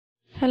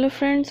Hello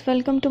friends,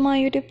 welcome to my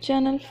YouTube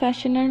channel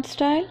Fashion and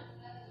Style.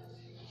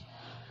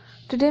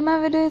 Today my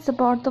video is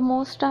about the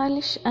most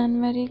stylish and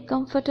very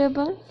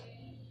comfortable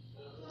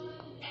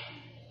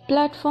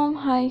platform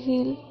high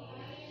heel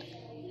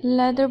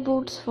leather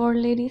boots for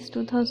ladies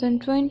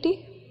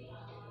 2020.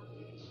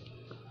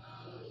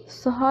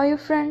 So how are you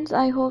friends?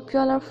 I hope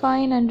you all are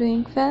fine and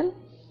doing well.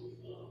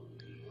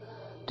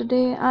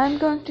 Today I am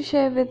going to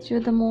share with you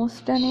the most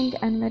stunning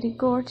and very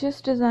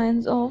gorgeous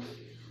designs of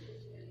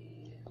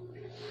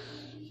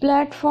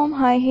platform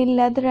high heel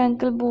leather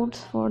ankle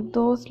boots for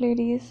those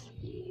ladies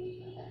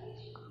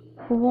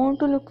who want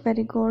to look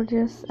very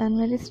gorgeous and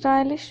very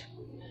stylish.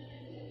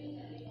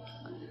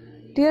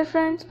 Dear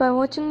friends, by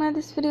watching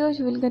this video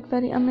you will get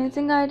very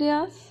amazing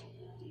ideas.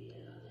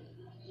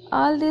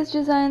 All these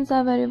designs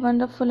are very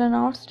wonderful and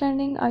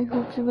outstanding. I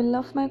hope you will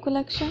love my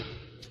collection.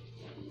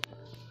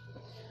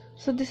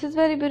 So this is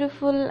very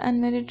beautiful and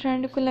very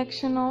trendy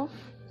collection of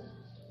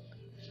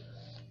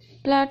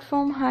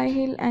platform high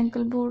heel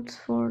ankle boots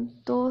for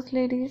those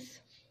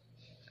ladies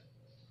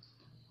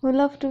who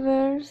love to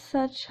wear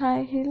such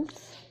high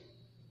heels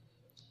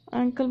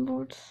ankle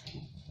boots.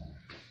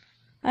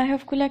 I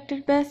have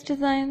collected best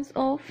designs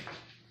of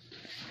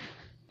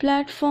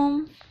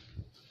platform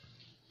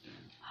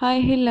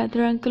high heel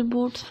leather ankle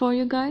boots for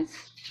you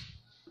guys.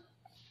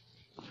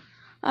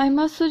 I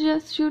must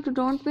suggest you to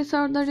don't miss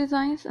out the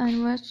designs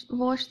and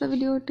watch the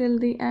video till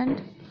the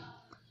end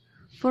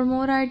for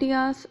more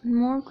ideas and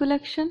more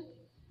collection.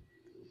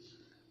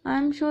 I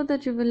am sure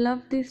that you will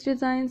love these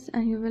designs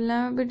and you will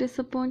never be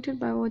disappointed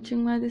by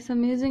watching this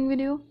amazing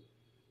video.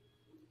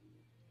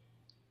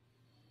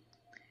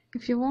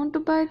 If you want to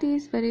buy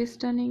these very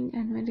stunning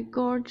and very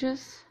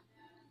gorgeous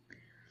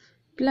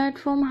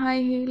platform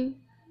high heel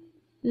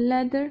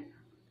leather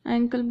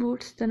ankle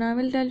boots, then I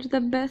will tell you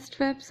the best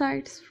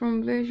websites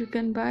from where you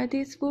can buy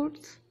these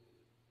boots.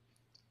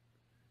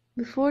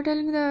 Before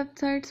telling the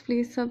websites,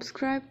 please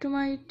subscribe to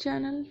my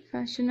channel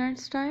Fashion and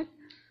Style,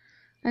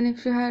 and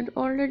if you had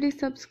already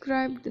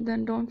subscribed,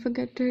 then don't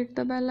forget to hit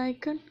the bell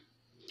icon.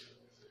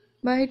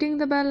 By hitting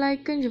the bell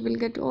icon you will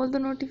get all the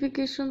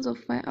notifications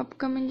of my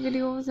upcoming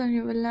videos and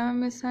you will never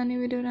miss any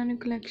video or any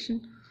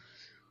collection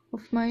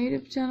of my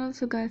YouTube channel.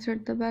 So guys,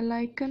 hit the bell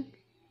icon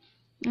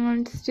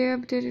and stay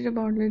updated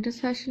about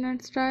latest fashion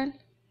and style.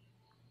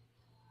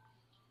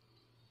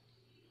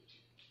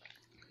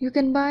 You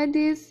can buy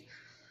these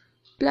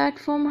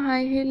platform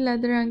high heel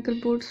leather ankle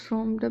boots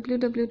from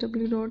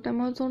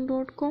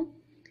www.amazon.com,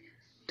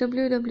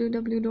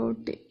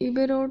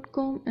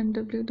 www.ebay.com and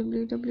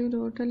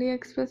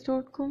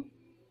www.aliexpress.com.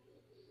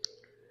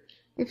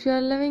 If you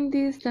are loving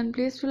these, then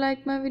please do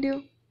like my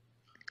video.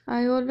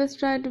 I always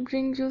try to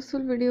bring useful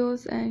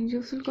videos and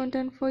useful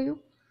content for you.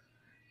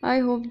 I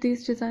hope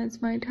these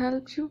designs might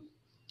help you.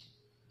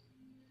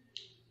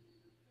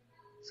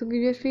 So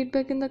give your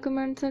feedback in the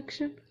comment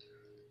section.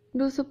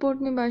 Do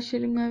support me by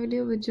sharing my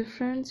video with your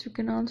friends. You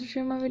can also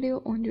share my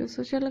video on your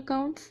social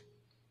accounts.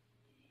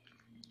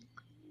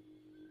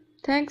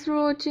 Thanks for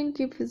watching.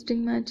 Keep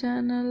visiting my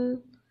channel.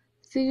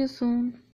 See you soon.